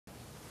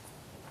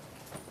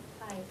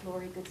Hi,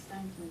 Lori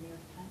Goodstein from the New York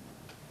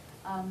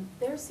Times.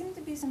 There seem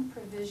to be some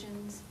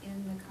provisions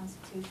in the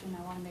Constitution,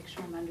 I want to make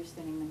sure I'm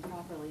understanding them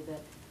properly,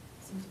 that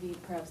seem to be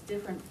perhaps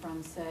different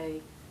from,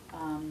 say,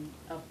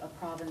 a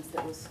province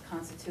that was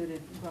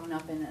constituted, grown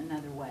up in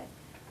another way.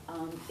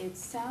 It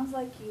sounds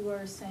like you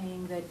are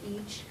saying that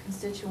each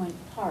constituent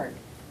part,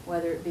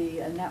 whether it be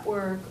a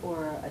network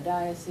or a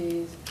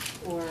diocese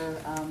or,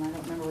 I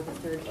don't remember what the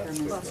third term is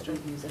that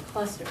we use, a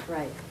cluster,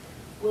 right,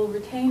 will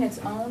retain its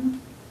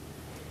own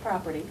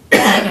property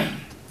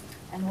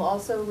and will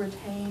also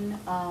retain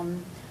a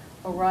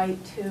right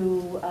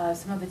to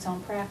some of its own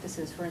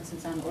practices, for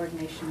instance, on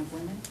ordination of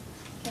women.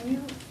 Can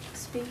you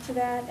speak to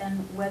that and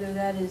whether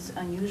that is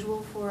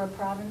unusual for a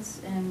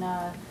province in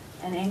an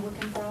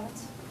Anglican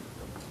province?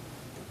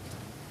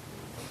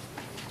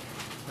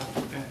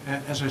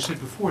 As I said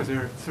before,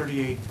 there are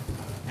 38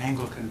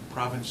 Anglican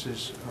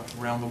provinces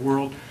around the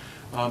world.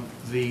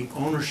 The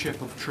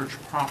ownership of church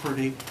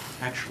property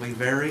actually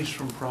varies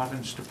from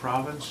province to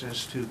province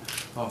as to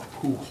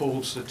who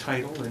holds the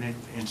title, and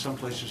in some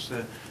places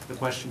the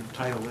question of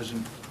title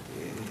isn't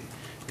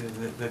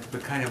the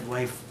kind of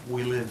life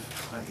we live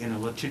in a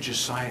litigious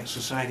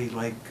society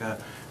like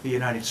the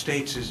United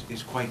States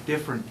is quite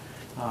different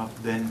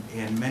than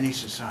in many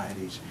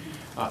societies.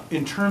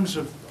 In terms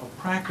of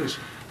practice,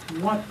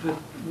 what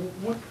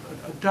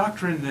a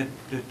doctrine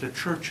that the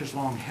church has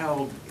long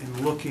held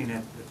in looking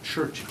at the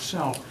church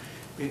itself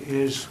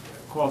is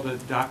called the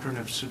doctrine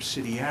of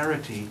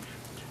subsidiarity.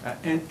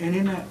 And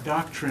in that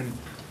doctrine,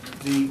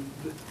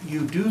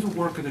 you do the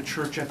work of the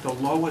church at the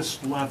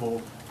lowest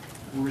level,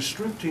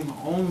 restricting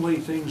only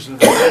things that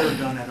are better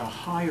done at a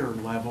higher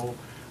level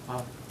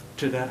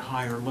to that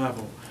higher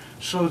level.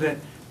 So that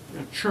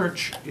a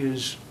church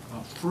is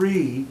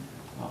free,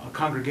 a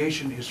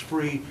congregation is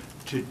free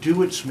to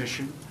do its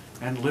mission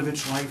and live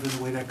its life in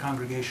the way that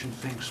congregation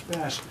thinks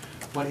best.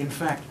 But in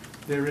fact,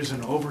 there is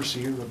an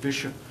overseer, a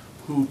bishop,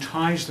 who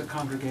ties the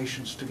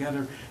congregations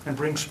together and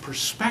brings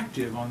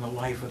perspective on the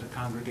life of the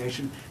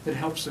congregation that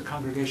helps the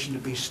congregation to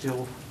be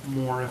still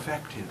more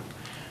effective.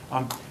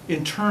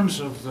 In terms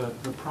of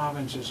the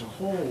province as a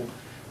whole,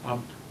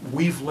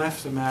 we've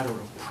left the matter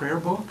of prayer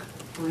book,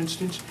 for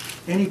instance.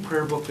 Any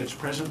prayer book that's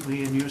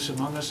presently in use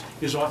among us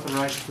is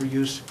authorized for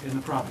use in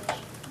the province.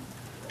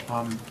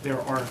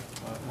 There are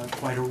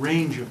quite a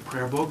range of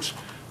prayer books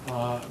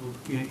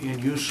in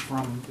use,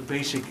 from the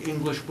basic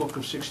English book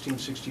of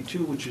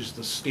 1662, which is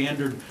the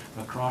standard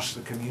across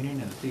the communion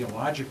and a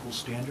theological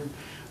standard,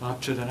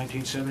 to the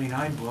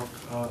 1979 book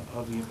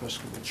of the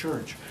Episcopal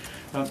Church.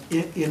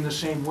 In the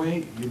same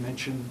way, you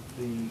mentioned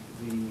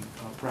the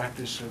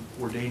practice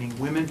of ordaining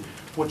women.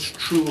 What's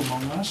true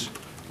among us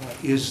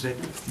is that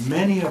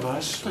many of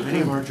us,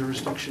 many of our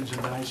jurisdictions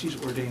and dioceses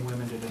ordain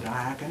women to the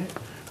diaconate.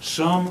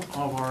 Some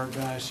of our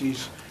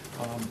dioceses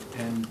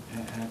and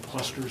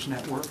clusters,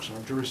 networks,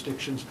 our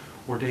jurisdictions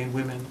ordain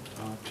women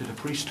to the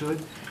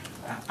priesthood.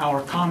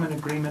 Our common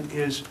agreement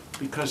is,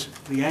 because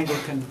the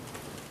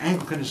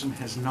Anglicanism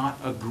has not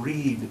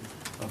agreed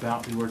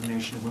about the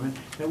ordination of women,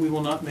 that we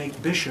will not make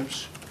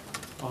bishops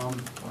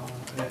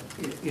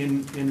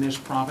in this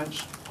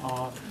province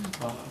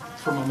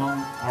from among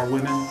our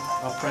women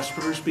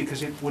presbyters,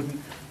 because it wouldn't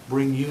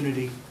bring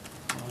unity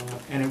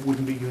and it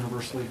wouldn't be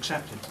universally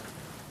accepted.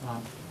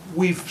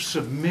 We've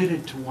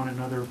submitted to one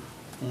another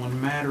on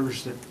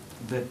matters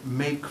that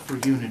make for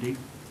unity.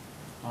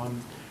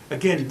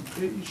 Again,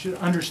 you should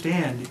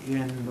understand,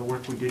 in the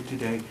work we did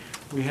today,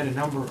 we had a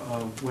number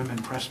of women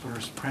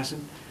presbyters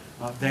present.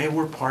 They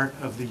were part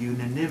of the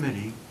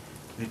unanimity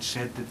that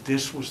said that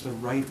this was the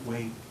right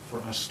way for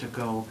us to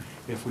go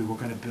if we were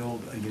going to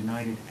build a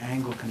united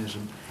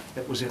Anglicanism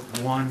that was at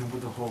one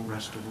with the whole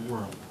rest of the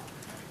world.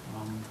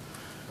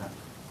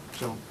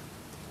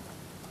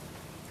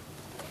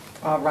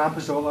 Ron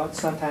Pizzola,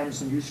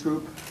 Sun-Times News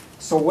Group.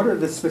 So what are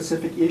the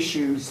specific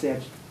issues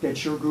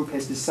that your group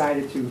has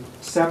decided to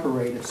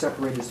separate, if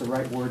separate is the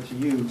right word to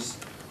use,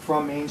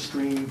 from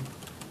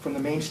the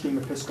mainstream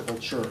Episcopal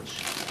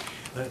Church?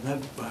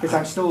 Because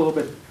I'm still a little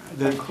bit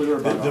unclear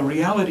about the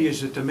reality is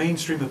that the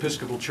mainstream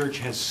Episcopal Church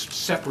has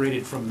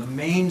separated from the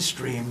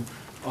mainstream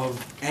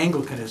of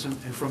Anglicanism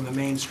and from the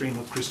mainstream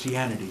of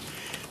Christianity.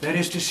 That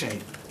is to say,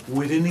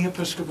 within the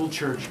Episcopal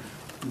Church,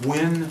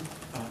 when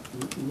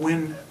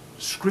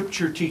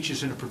Scripture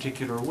teaches in a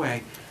particular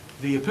way,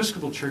 the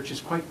Episcopal Church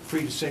is quite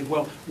free to say,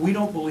 well, we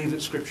don't believe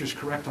that Scripture is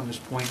correct on this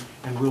point,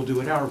 and we'll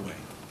do it our way.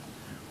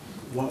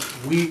 What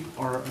we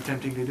are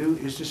attempting to do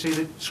is to say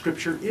that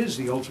Scripture is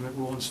the ultimate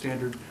rule and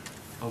standard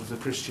of the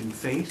Christian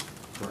faith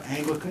for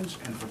Anglicans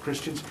and for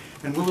Christians,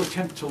 and we'll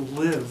attempt to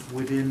live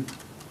within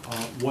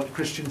what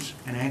Christians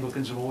and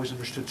Anglicans have always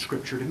understood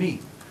Scripture to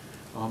mean.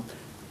 On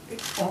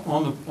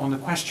the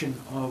question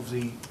of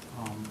the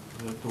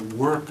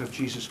work of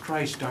Jesus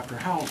Christ, Dr.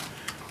 Howell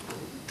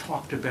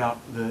talked about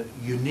the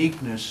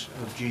uniqueness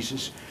of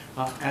Jesus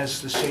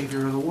as the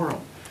Savior of the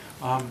world.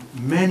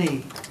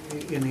 Many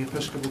in the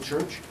Episcopal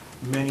Church,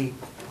 many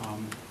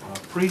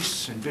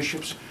priests and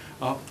bishops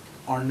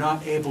are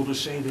not able to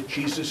say that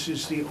Jesus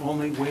is the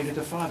only way to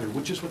the Father,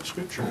 which is what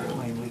Scripture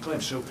plainly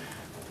claims. So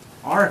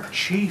our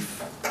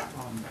chief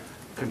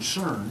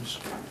concerns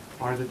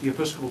are that the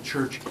Episcopal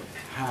Church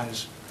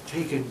has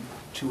taken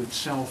to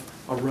itself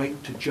a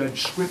right to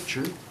judge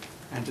Scripture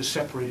and to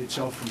separate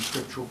itself from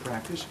scriptural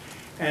practice.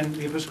 And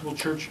the Episcopal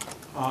Church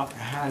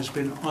has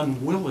been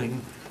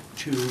unwilling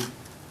to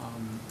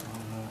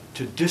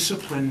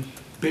discipline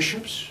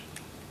bishops,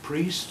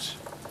 priests,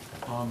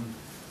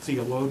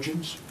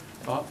 theologians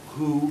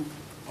who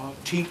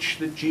teach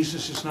that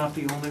Jesus is not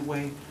the only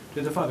way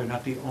to the Father,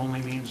 not the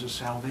only means of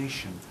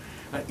salvation.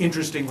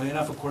 Interestingly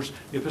enough, of course,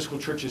 the Episcopal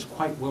Church is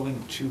quite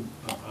willing to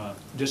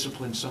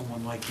discipline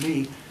someone like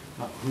me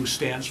who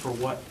stands for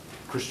what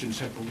Christians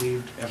have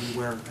believed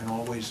everywhere and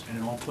always and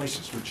in all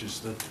places, which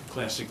is the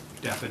classic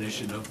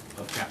definition of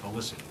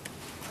Catholicity.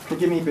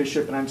 Forgive me,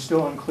 Bishop, and I'm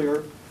still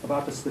unclear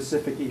about the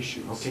specific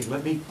issues. Okay,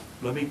 let me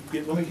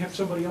have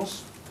somebody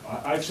else.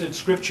 I've said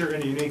Scripture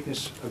and the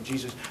uniqueness of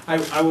Jesus.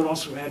 I would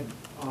also add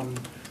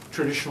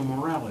traditional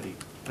morality.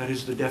 That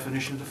is the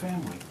definition of the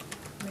family.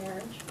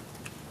 Marriage.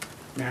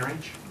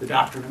 Marriage, the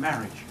doctrine of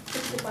marriage.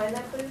 Could you define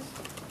that, please?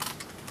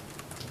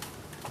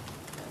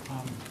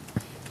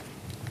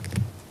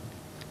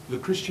 The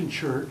Christian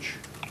Church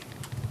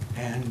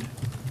and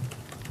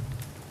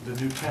the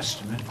New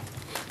Testament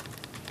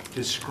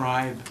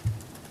describe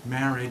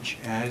marriage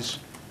as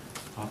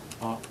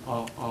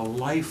a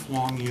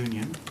lifelong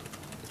union.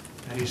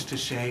 That is to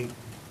say,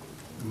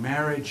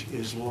 marriage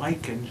is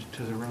likened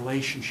to the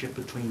relationship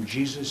between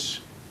Jesus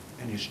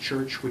and his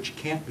church, which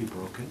can't be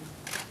broken,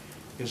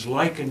 is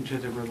likened to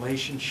the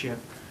relationship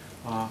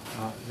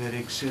that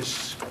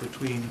exists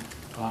between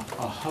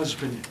a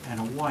husband and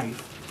a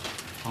wife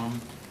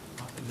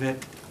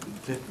that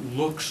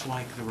looks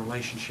like the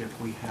relationship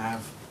we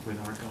have with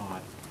our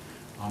God.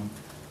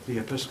 The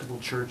Episcopal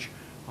Church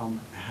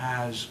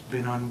has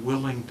been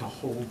unwilling to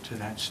hold to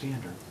that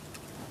standard.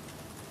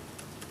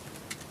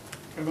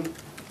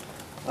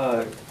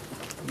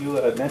 You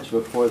mentioned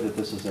before that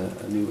this is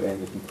a new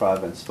Anglican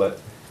province,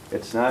 but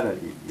it's not a,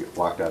 you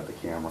walked out the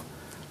camera,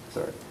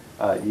 sorry.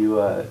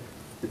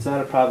 It's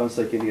not a province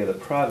like any other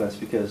province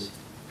because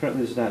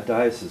currently there's not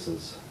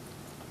dioceses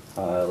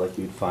like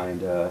you'd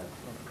find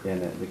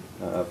in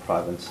a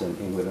province in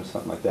England or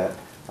something like that.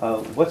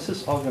 What's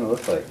this all going to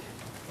look like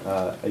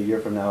a year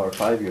from now or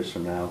 5 years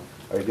from now?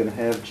 Are you going to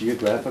have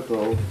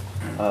geographical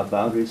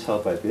boundaries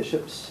held by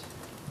bishops,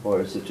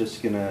 or is it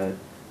just going to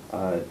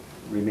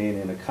remain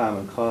in a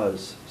common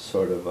cause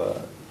sort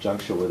of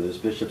juncture where there's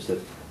bishops that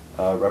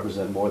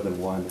represent more than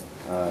one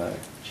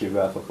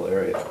geographical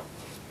area?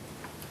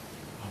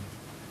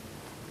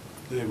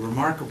 The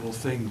remarkable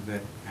thing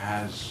that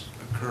has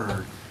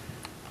occurred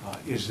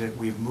is that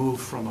we've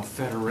moved from a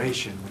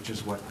federation, which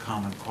is what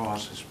common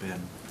cause has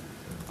been,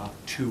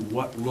 to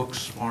what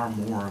looks far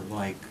more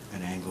like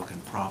an Anglican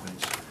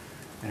province.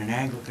 And an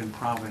Anglican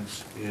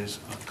province is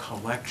a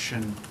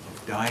collection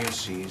of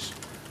dioceses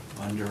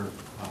under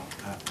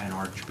an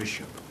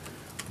archbishop.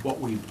 What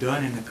we've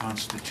done in the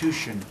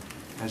Constitution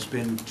has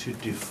been to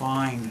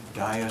define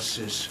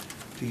diocese,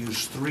 to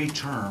use three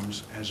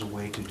terms as a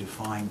way to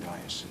define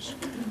diocese.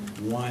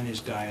 One is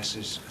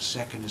diocese, a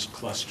second is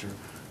cluster,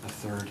 a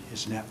third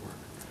is network.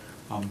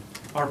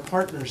 Our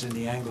partners in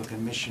the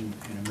Anglican Mission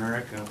in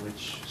America,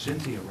 which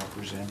Cynthia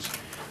represents,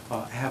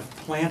 have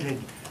planted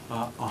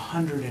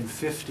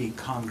 150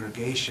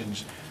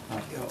 congregations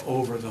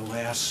over the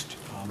last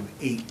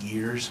 8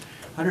 years,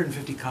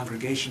 150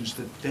 congregations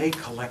that they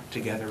collect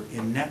together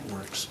in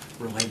networks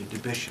related to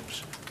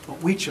bishops.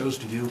 What we chose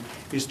to do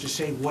is to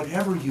say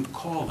whatever you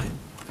call it,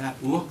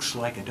 that looks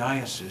like a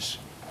diocese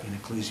in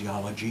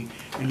ecclesiology,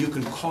 and you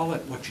can call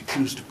it what you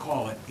choose to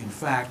call it. In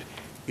fact,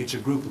 it's a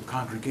group of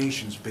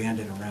congregations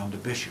banded around a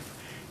bishop,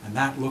 and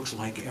that looks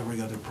like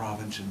every other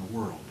province in the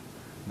world,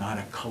 not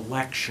a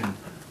collection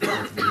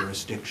of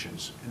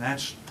jurisdictions. And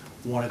that's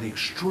one of the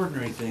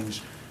extraordinary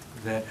things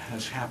that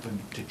has happened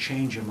to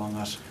change among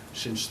us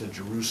since the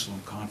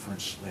Jerusalem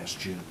conference last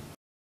June.